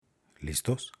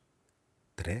¿Listos?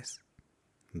 3,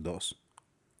 2,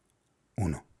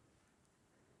 1.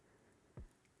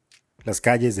 Las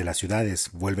calles de las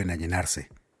ciudades vuelven a llenarse.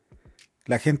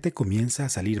 La gente comienza a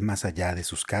salir más allá de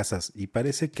sus casas y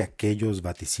parece que aquellos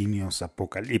vaticinios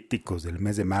apocalípticos del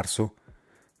mes de marzo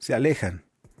se alejan.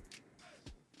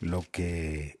 Lo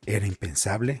que era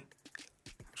impensable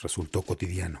resultó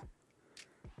cotidiano.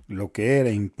 Lo que era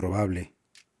improbable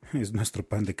es nuestro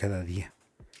pan de cada día.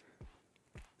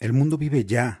 El mundo vive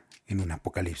ya en un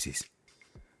apocalipsis,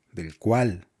 del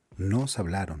cual nos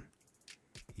hablaron,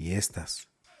 y estas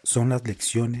son las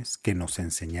lecciones que nos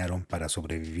enseñaron para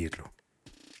sobrevivirlo.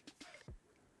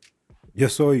 Yo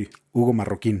soy Hugo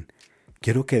Marroquín.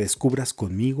 Quiero que descubras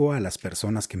conmigo a las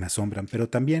personas que me asombran, pero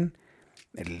también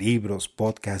libros,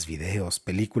 podcasts, videos,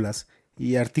 películas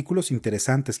y artículos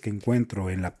interesantes que encuentro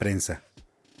en la prensa.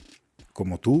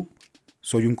 Como tú,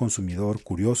 soy un consumidor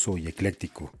curioso y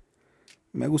ecléctico.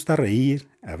 Me gusta reír,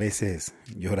 a veces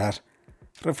llorar,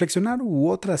 reflexionar u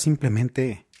otras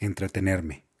simplemente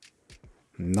entretenerme.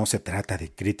 No se trata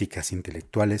de críticas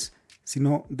intelectuales,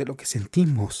 sino de lo que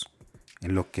sentimos,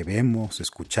 en lo que vemos,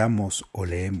 escuchamos o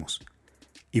leemos.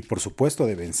 Y por supuesto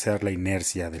de vencer la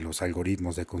inercia de los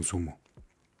algoritmos de consumo.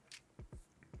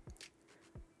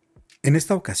 En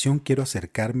esta ocasión quiero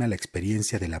acercarme a la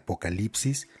experiencia del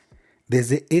apocalipsis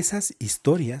desde esas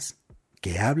historias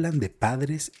que hablan de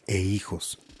padres e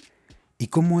hijos y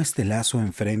cómo este lazo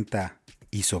enfrenta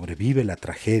y sobrevive la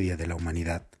tragedia de la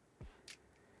humanidad.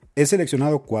 He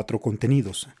seleccionado 4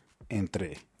 contenidos,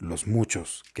 entre los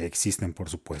muchos que existen por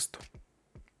supuesto.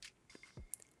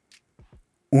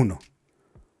 1.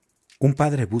 Un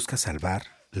padre busca salvar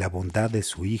la bondad de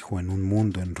su hijo en un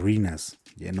mundo en ruinas,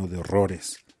 lleno de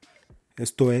horrores.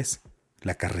 Esto es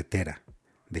La carretera,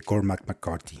 de Cormac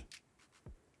McCarthy.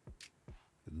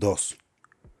 2.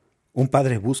 Un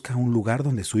padre busca un lugar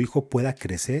donde su hijo pueda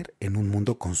crecer en un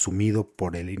mundo consumido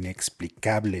por el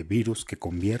inexplicable virus que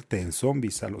convierte en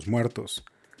zombies a los muertos.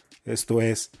 Esto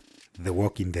es The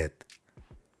Walking Dead.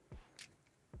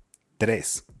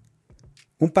 3.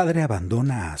 Un padre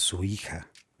abandona a su hija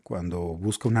cuando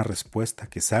busca una respuesta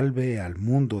que salve al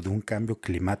mundo de un cambio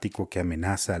climático que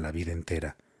amenaza a la vida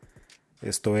entera.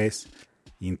 Esto es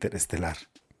Interestelar.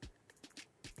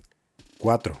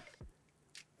 4.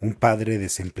 Un padre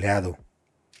desempleado,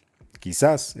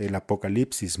 quizás el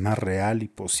apocalipsis más real y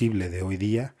posible de hoy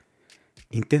día,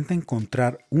 intenta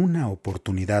encontrar una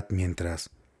oportunidad mientras,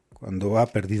 cuando ha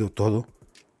perdido todo,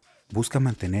 busca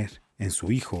mantener en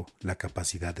su hijo la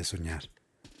capacidad de soñar.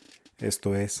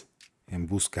 Esto es En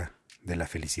busca de la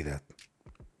felicidad.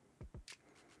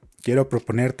 Quiero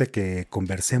proponerte que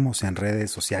conversemos en redes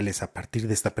sociales a partir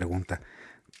de esta pregunta.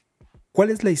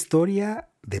 ¿Cuál es la historia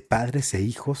de padres e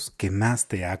hijos que más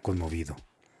te ha conmovido?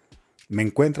 Me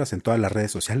encuentras en todas las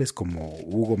redes sociales como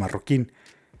Hugo Marroquín.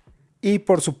 Y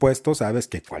por supuesto sabes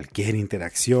que cualquier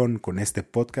interacción con este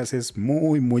podcast es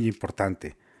muy muy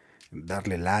importante.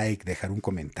 Darle like, dejar un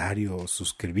comentario,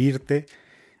 suscribirte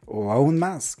o aún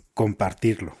más,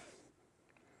 compartirlo.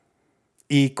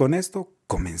 Y con esto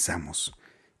comenzamos.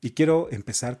 Y quiero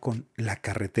empezar con La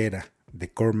carretera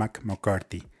de Cormac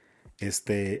McCarthy,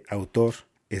 este autor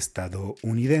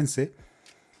estadounidense.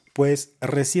 Pues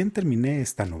recién terminé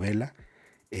esta novela.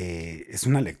 Es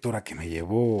una lectura que me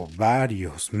llevó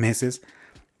varios meses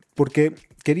porque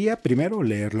quería primero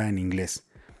leerla en inglés,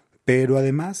 pero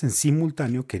además en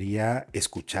simultáneo quería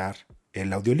escuchar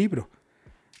el audiolibro.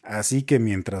 Así que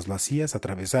mientras lo hacía se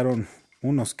atravesaron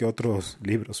unos que otros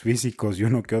libros físicos y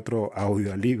uno que otro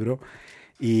audiolibro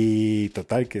y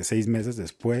total que 6 meses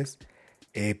después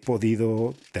he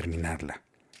podido terminarla.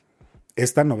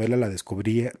 Esta novela la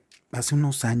descubrí hace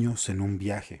unos años en un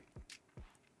viaje.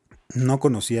 No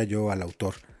conocía yo al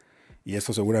autor y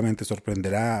esto seguramente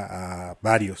sorprenderá a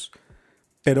varios.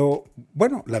 Pero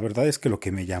bueno, la verdad es que lo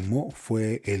que me llamó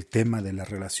fue el tema de la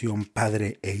relación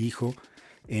padre e hijo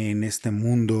en este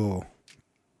mundo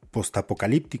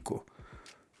postapocalíptico.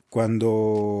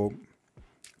 Cuando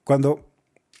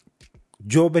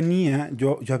yo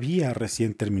había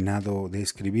recién terminado de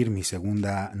escribir mi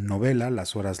segunda novela,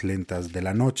 Las horas lentas de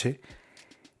la noche,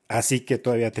 así que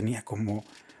todavía tenía como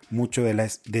mucho de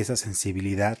esa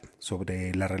sensibilidad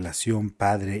sobre la relación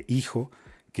padre-hijo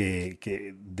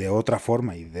que de otra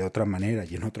forma y de otra manera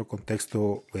y en otro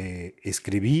contexto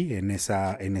escribí en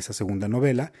esa segunda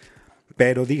novela,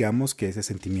 pero digamos que ese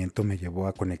sentimiento me llevó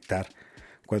a conectar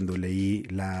cuando leí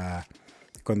la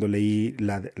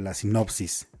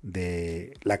sinopsis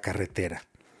de La carretera.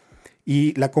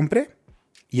 Y la compré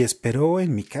y esperó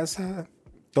en mi casa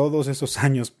todos esos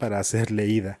años para ser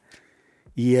leída.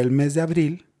 Y el mes de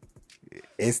abril,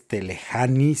 este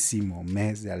lejanísimo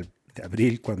mes de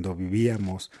abril, cuando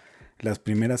vivíamos las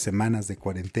primeras semanas de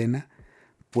cuarentena,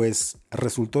 pues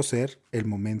resultó ser el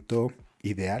momento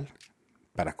ideal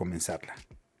para comenzarla.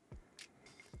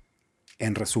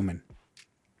 En resumen,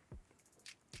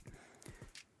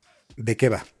 ¿de qué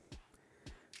va?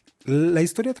 La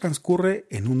historia transcurre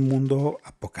en un mundo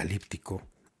apocalíptico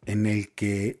en el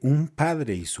que un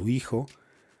padre y su hijo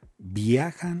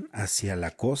viajan hacia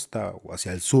la costa o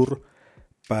hacia el sur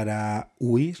para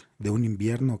huir de un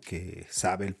invierno que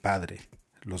sabe el padre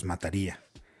los mataría.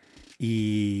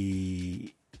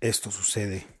 Y esto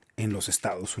sucede en los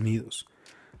Estados Unidos.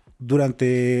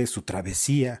 Durante su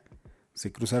travesía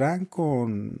se cruzarán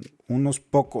con unos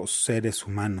pocos seres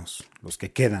humanos, los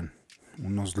que quedan,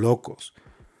 unos locos,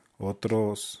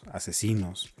 otros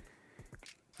asesinos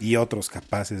y otros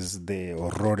capaces de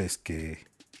horrores que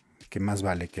más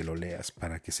vale que lo leas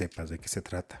para que sepas de qué se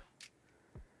trata.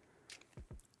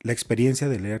 La experiencia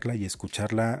de leerla y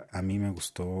escucharla a mí me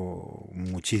gustó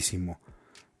muchísimo,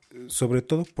 sobre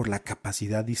todo por la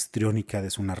capacidad histriónica de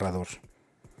su narrador.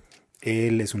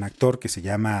 Él es un actor que se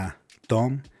llama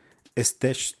Tom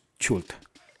Stechult.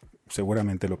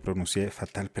 Seguramente lo pronuncié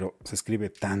fatal, pero se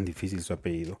escribe tan difícil su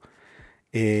apellido.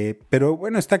 Pero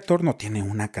bueno, este actor no tiene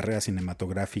una carrera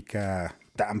cinematográfica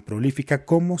tan prolífica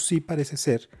como sí parece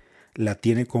ser la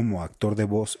tiene como actor de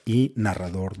voz y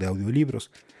narrador de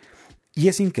audiolibros. Y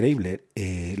es increíble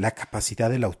la capacidad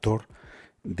del autor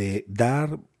de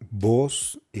dar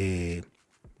voz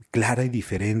clara y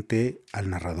diferente al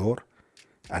narrador,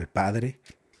 al padre,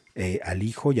 al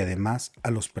hijo y además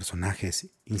a los personajes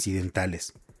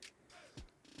incidentales.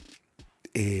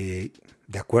 De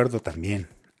acuerdo también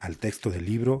al texto del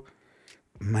libro,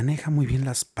 maneja muy bien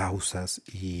las pausas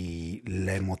y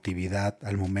la emotividad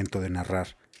al momento de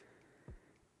narrar.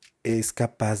 Es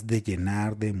capaz de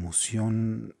llenar de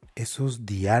emoción esos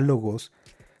diálogos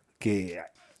que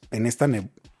en esta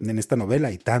novela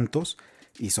hay tantos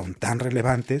y son tan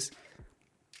relevantes,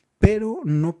 pero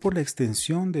no por la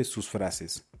extensión de sus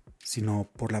frases, sino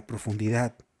por la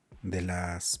profundidad de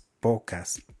las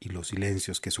pocas y los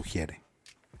silencios que sugiere.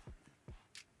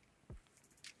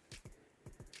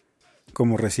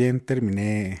 Como recién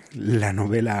terminé la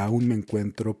novela, aún me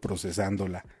encuentro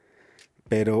procesándola,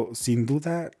 pero sin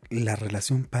duda la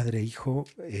relación padre-hijo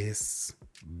es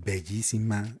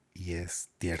bellísima y es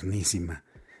tiernísima.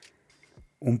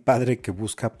 Un padre que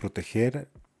busca proteger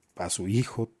a su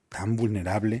hijo tan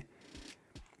vulnerable,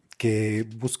 que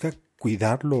busca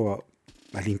cuidarlo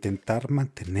al intentar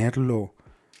mantener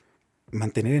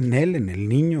en él, en el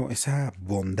niño, esa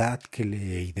bondad que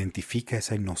le identifica,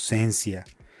 esa inocencia.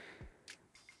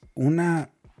 Una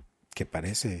que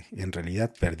parece en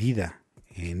realidad perdida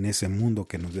en ese mundo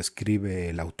que nos describe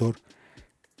el autor.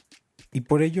 Y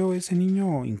por ello ese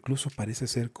niño incluso parece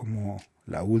ser como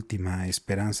la última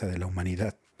esperanza de la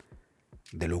humanidad,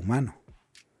 de lo humano.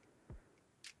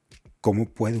 ¿Cómo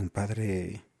puede un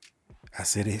padre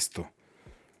hacer esto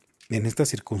en esta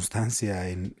circunstancia,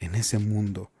 en ese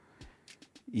mundo?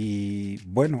 Y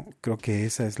bueno, creo que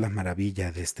esa es la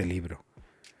maravilla de este libro.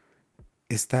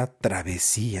 Esta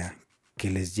travesía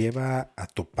que les lleva a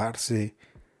toparse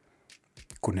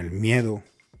con el miedo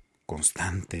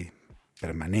constante,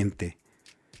 permanente,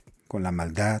 con la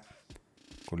maldad,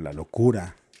 con la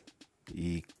locura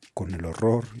y con el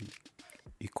horror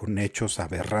y con hechos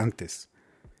aberrantes.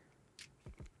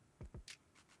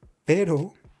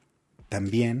 Pero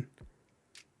también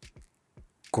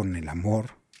con el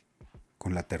amor,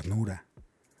 con la ternura,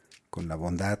 con la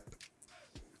bondad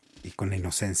y con la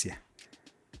inocencia.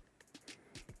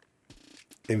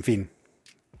 En fin,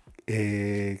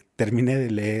 terminé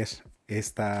de leer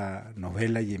esta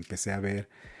novela y empecé a ver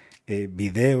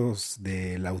videos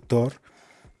del autor.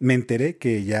 Me enteré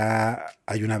que ya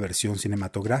hay una versión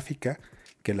cinematográfica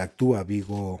que la actúa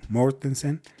Viggo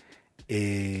Mortensen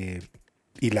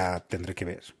y la tendré que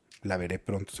ver. La veré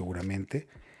pronto seguramente.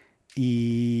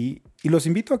 Y los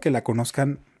invito a que la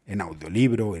conozcan en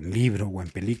audiolibro, en libro o en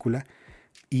película.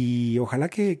 Y ojalá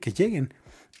que lleguen.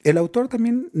 El autor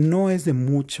también no es de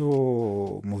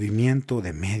mucho movimiento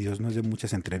de medios, no es de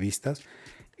muchas entrevistas.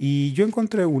 Y yo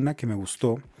encontré una que me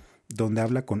gustó, donde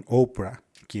habla con Oprah,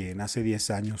 quien hace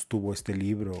 10 años tuvo este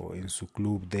libro en su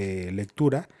club de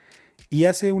lectura, y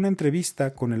hace una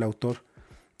entrevista con el autor.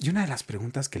 Y una de las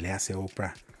preguntas que le hace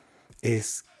Oprah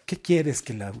es, ¿qué quieres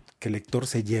que el lector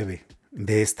se lleve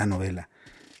de esta novela?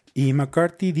 Y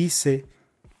McCarthy dice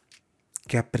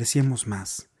que apreciemos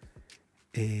más,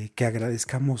 que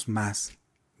agradezcamos más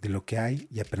de lo que hay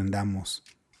y aprendamos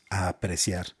a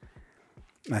apreciar.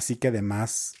 Así que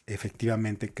además,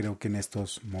 efectivamente, creo que en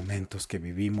estos momentos que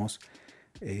vivimos,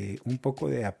 un poco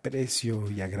de aprecio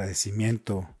y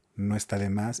agradecimiento no está de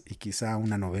más, y quizá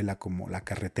una novela como La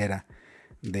carretera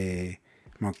de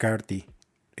McCarthy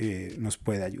nos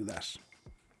puede ayudar.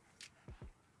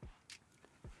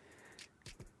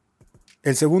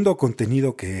 El segundo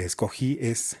contenido que escogí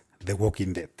es The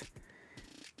Walking Dead.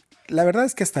 La verdad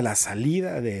es que hasta la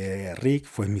salida de Rick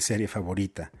fue mi serie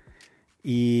favorita.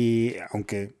 Y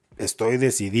aunque estoy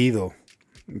decidido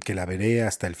que la veré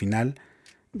hasta el final,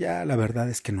 ya la verdad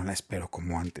es que no la espero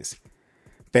como antes.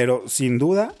 Pero sin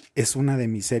duda es una de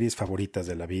mis series favoritas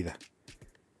de la vida.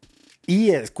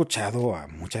 Y he escuchado a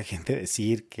mucha gente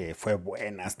decir que fue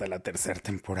buena hasta la tercera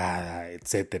temporada,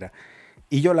 etc.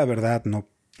 Y yo la verdad no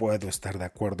puedo estar de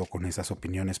acuerdo con esas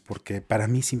opiniones porque para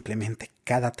mí simplemente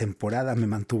cada temporada me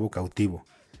mantuvo cautivo.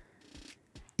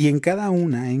 Y en cada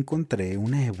una encontré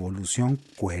una evolución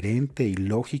coherente y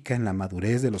lógica en la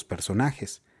madurez de los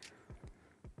personajes.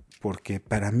 Porque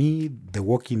para mí The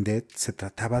Walking Dead se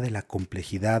trataba de la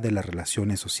complejidad de las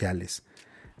relaciones sociales,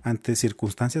 ante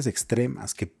circunstancias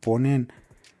extremas que ponen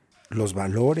los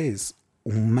valores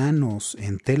humanos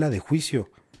en tela de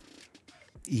juicio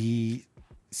y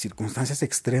circunstancias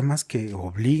extremas que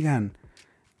obligan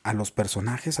a los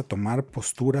personajes a tomar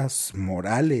posturas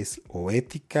morales o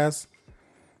éticas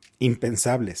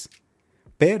impensables,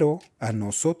 pero a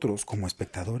nosotros como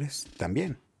espectadores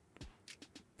también,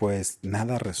 pues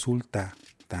nada resulta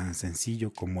tan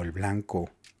sencillo como el blanco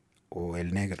o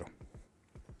el negro.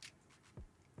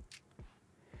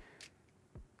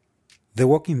 The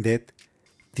Walking Dead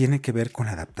tiene que ver con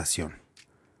la adaptación,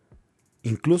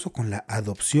 incluso con la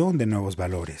adopción de nuevos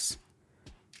valores,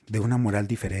 de una moral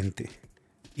diferente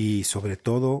y sobre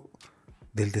todo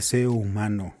del deseo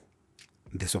humano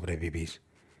de sobrevivir.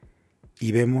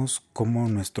 Y vemos cómo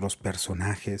nuestros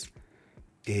personajes,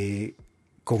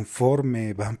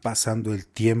 conforme van pasando el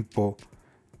tiempo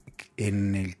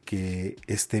en el que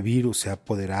este virus se ha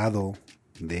apoderado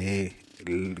de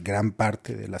gran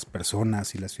parte de las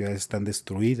personas y las ciudades están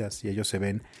destruidas y ellos se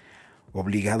ven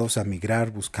obligados a migrar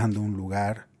buscando un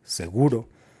lugar seguro,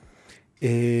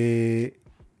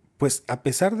 pues a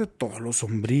pesar de todo lo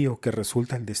sombrío que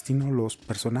resulta el destino, los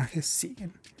personajes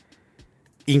siguen.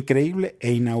 Increíble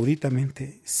e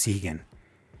inauditamente siguen.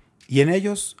 Y en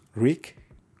ellos Rick,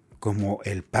 como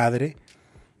el padre,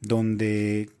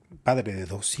 padre de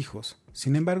 2 hijos.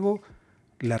 Sin embargo,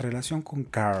 la relación con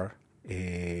Carl,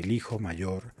 el hijo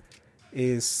mayor,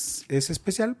 es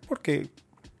especial porque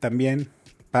también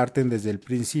parten desde el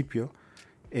principio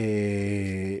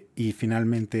y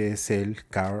finalmente es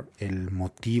Carl, el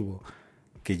motivo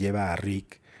que lleva a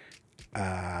Rick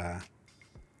a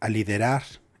liderar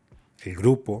el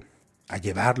grupo, a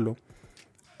llevarlo,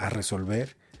 a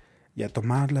resolver y a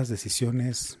tomar las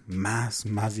decisiones más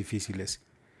difíciles,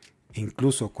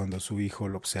 incluso cuando su hijo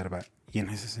lo observa. Y en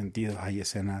ese sentido hay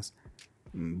escenas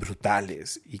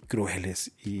brutales y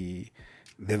crueles y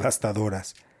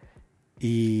devastadoras.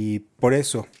 Y por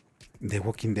eso The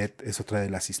Walking Dead es otra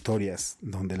de las historias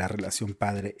donde la relación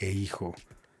padre e hijo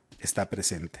está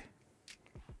presente.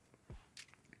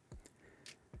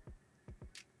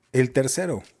 El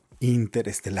tercero,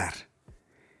 Interestelar.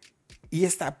 Y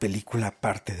esta película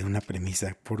parte de una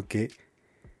premisa porque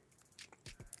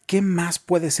 ¿qué más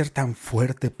puede ser tan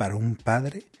fuerte para un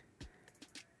padre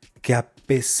que a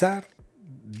pesar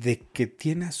de que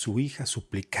tiene a su hija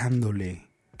suplicándole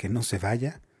que no se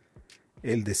vaya,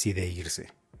 él decide irse?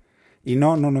 Y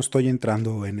no estoy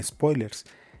entrando en spoilers,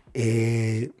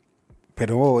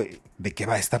 pero ¿de qué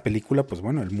va esta película? Pues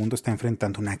bueno, el mundo está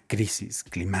enfrentando una crisis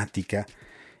climática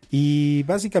y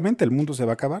básicamente el mundo se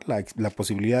va a acabar, la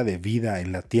posibilidad de vida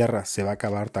en la Tierra se va a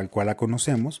acabar tal cual la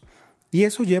conocemos, y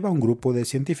eso lleva a un grupo de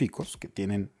científicos que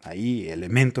tienen ahí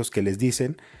elementos que les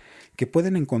dicen que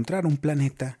pueden encontrar un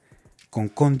planeta con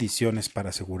condiciones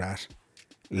para asegurar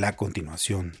la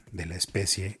continuación de la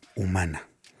especie humana.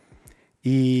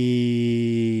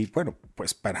 Y bueno,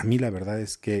 pues para mí la verdad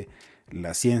es que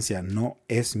la ciencia no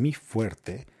es mi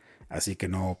fuerte, así que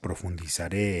no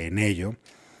profundizaré en ello,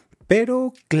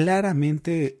 pero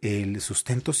claramente el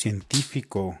sustento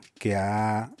científico que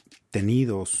ha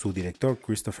tenido su director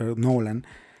Christopher Nolan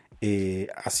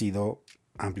ha sido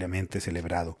ampliamente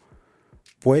celebrado,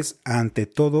 pues ante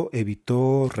todo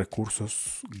evitó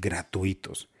recursos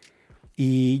gratuitos.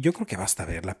 Y yo creo que basta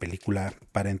ver la película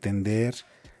para entender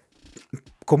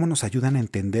cómo nos ayudan a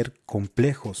entender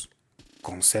complejos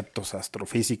conceptos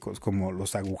astrofísicos como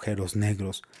los agujeros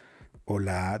negros o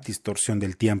la distorsión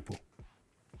del tiempo.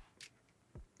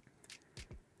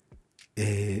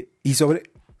 Y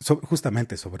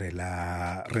justamente sobre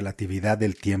la relatividad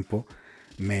del tiempo,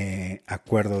 me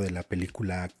acuerdo de la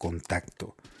película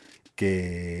Contacto,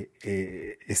 que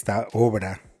esta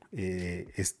obra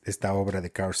esta obra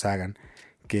de Carl Sagan,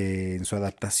 que en su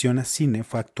adaptación a cine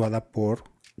fue actuada por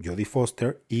Jodie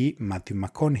Foster y Matthew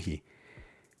McConaughey.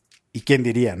 ¿Y quién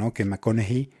diría, no? Que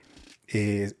McConaughey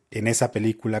en esa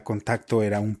película Contacto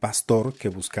era un pastor que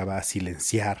buscaba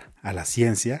silenciar a la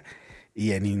ciencia,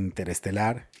 y en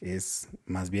Interestelar es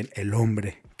más bien el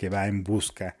hombre que va en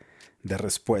busca de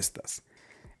respuestas.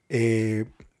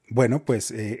 Bueno,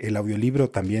 pues el audiolibro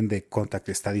también de Contact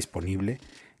está disponible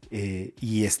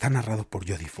y está narrado por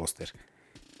Jodie Foster,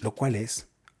 lo cual es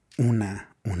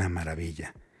una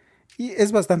maravilla. Y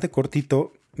es bastante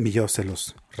cortito y yo se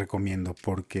los recomiendo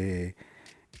porque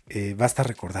basta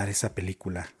recordar esa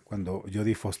película cuando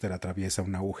Jodie Foster atraviesa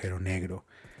un agujero negro,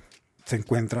 se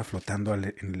encuentra flotando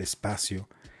en el espacio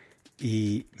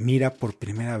y mira por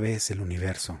primera vez el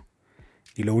universo.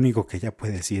 Y lo único que ella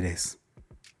puede decir es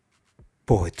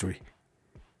poetry.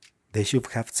 They should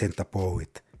have sent a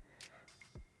poet.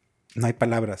 No hay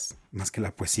palabras más que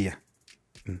la poesía.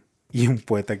 Y un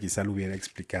poeta quizá lo hubiera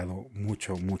explicado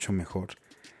mucho, mucho mejor.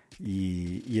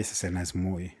 Y esa escena es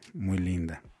muy, muy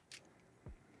linda.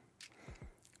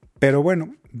 Pero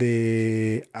bueno,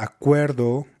 de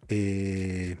acuerdo,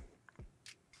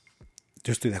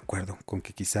 yo estoy de acuerdo con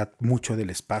que quizá mucho del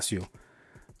espacio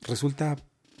resulta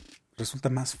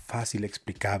más fácil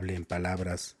explicable en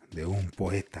palabras de un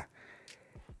poeta.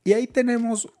 Y ahí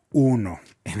tenemos uno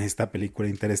en esta película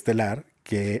Interestelar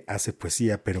que hace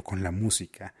poesía pero con la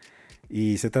música.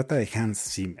 Y se trata de Hans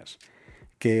Zimmer,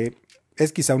 que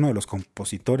es quizá uno de los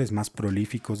compositores más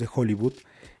prolíficos de Hollywood,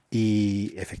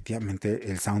 y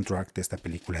efectivamente el soundtrack de esta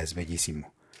película es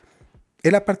bellísimo.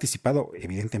 Él ha participado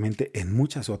evidentemente en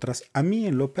muchas otras. A mí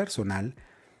en lo personal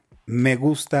me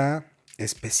gusta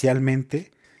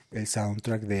especialmente el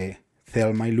soundtrack de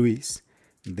Thelma y Louise,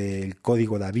 del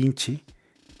Código Da Vinci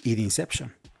y de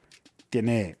Inception.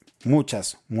 Tiene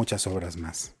muchas, muchas obras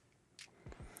más.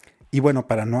 Y bueno,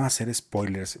 para no hacer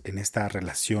spoilers en esta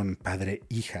relación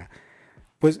padre-hija,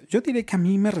 pues yo diré que a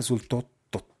mí me resultó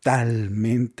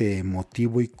totalmente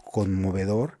emotivo y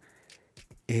conmovedor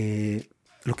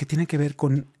lo que tiene que ver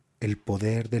con el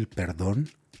poder del perdón,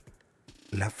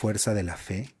 la fuerza de la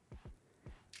fe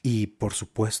y por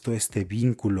supuesto este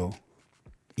vínculo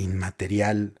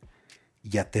inmaterial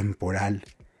y atemporal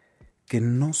que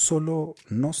no solo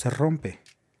no se rompe,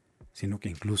 sino que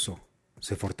incluso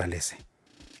se fortalece.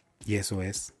 Y eso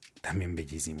es también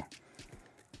bellísimo.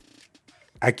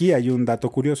 Aquí hay un dato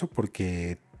curioso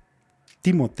porque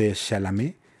Timothée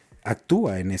Chalamet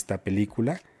actúa en esta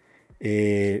película.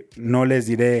 No les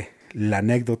diré la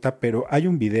anécdota, pero hay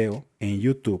un video en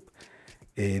YouTube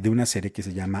de una serie que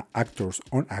se llama Actors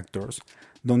on Actors,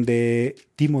 donde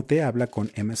Timothée habla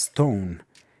con Emma Stone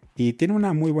y tiene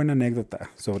una muy buena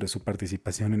anécdota sobre su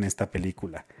participación en esta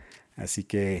película. Así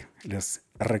que les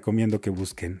recomiendo que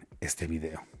busquen este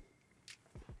video.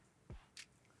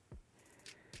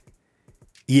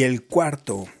 Y el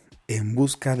cuarto, En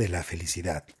busca de la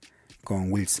felicidad,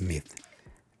 con Will Smith.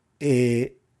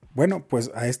 Bueno, pues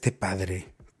a este padre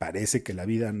parece que la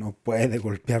vida no puede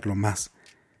golpearlo más.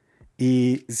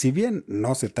 Y si bien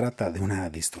no se trata de una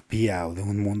distopía o de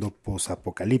un mundo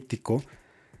posapocalíptico,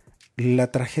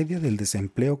 la tragedia del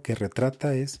desempleo que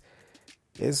retrata es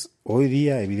hoy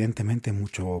día evidentemente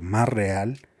mucho más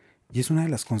real y es una de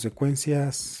las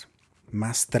consecuencias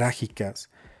más trágicas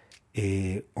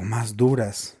o más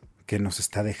duras que nos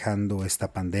está dejando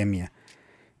esta pandemia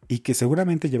y que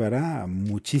seguramente llevará a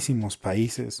muchísimos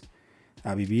países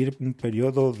a vivir un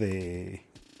periodo de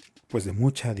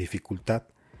mucha dificultad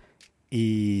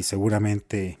y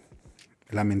seguramente,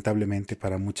 lamentablemente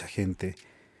para mucha gente,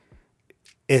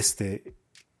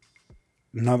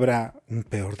 no habrá un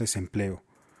peor desempleo,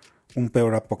 un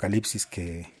peor apocalipsis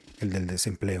que el del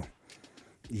desempleo.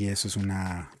 Y eso es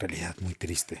una realidad muy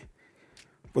triste.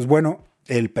 Pues bueno,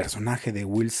 el personaje de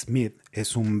Will Smith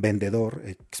es un vendedor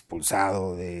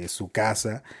expulsado de su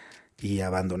casa y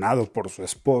abandonado por su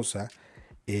esposa,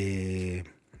 que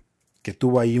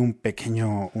tuvo ahí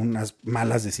unas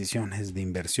malas decisiones de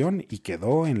inversión y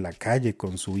quedó en la calle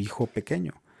con su hijo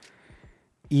pequeño.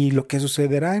 Y lo que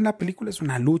sucederá en la película es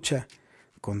una lucha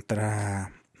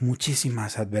contra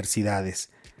muchísimas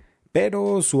adversidades,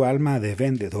 pero su alma de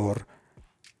vendedor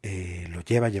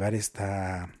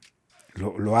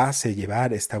lo hace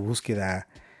llevar esta búsqueda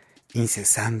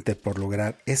incesante por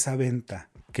lograr esa venta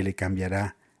que le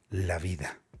cambiará la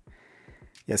vida.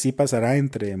 Y así pasará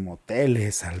entre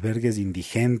moteles, albergues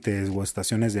indigentes o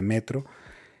estaciones de metro,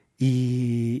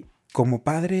 y como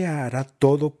padre hará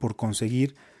todo por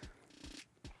conseguir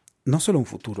no solo un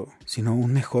futuro, sino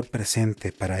un mejor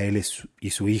presente para él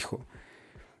y su hijo.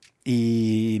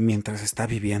 Y mientras está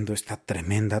viviendo esta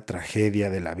tremenda tragedia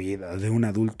de la vida de un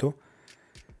adulto,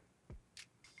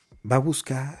 va a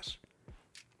buscar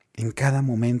en cada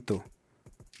momento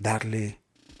darle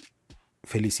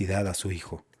felicidad a su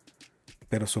hijo,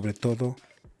 pero sobre todo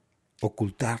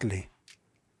ocultarle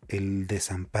el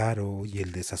desamparo y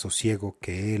el desasosiego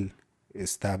que él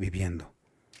está viviendo.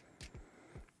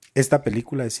 Esta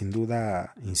película es sin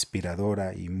duda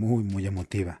inspiradora y muy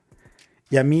emotiva.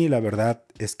 Y a mí la verdad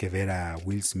es que ver a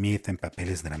Will Smith en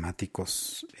papeles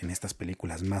dramáticos en estas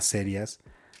películas más serias,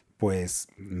 pues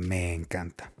me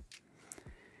encanta.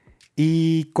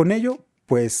 Y con ello,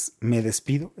 pues me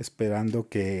despido esperando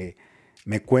que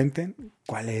me cuenten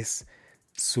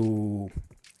su,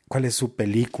 cuál es su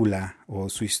película o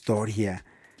su historia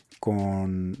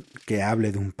con que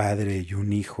hable de un padre y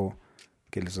un hijo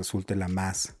que les resulte la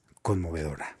más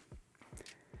conmovedora.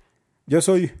 Yo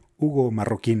soy Hugo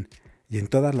Marroquín y en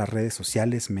todas las redes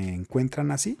sociales me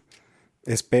encuentran así.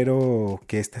 Espero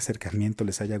que este acercamiento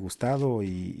les haya gustado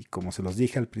y, como se los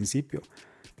dije al principio,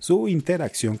 su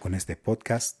interacción con este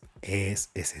podcast es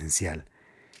esencial.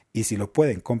 Y si lo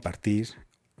pueden compartir,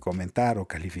 comentar o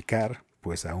calificar,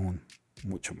 pues aún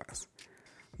mucho más.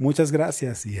 Muchas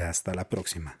gracias y hasta la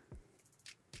próxima.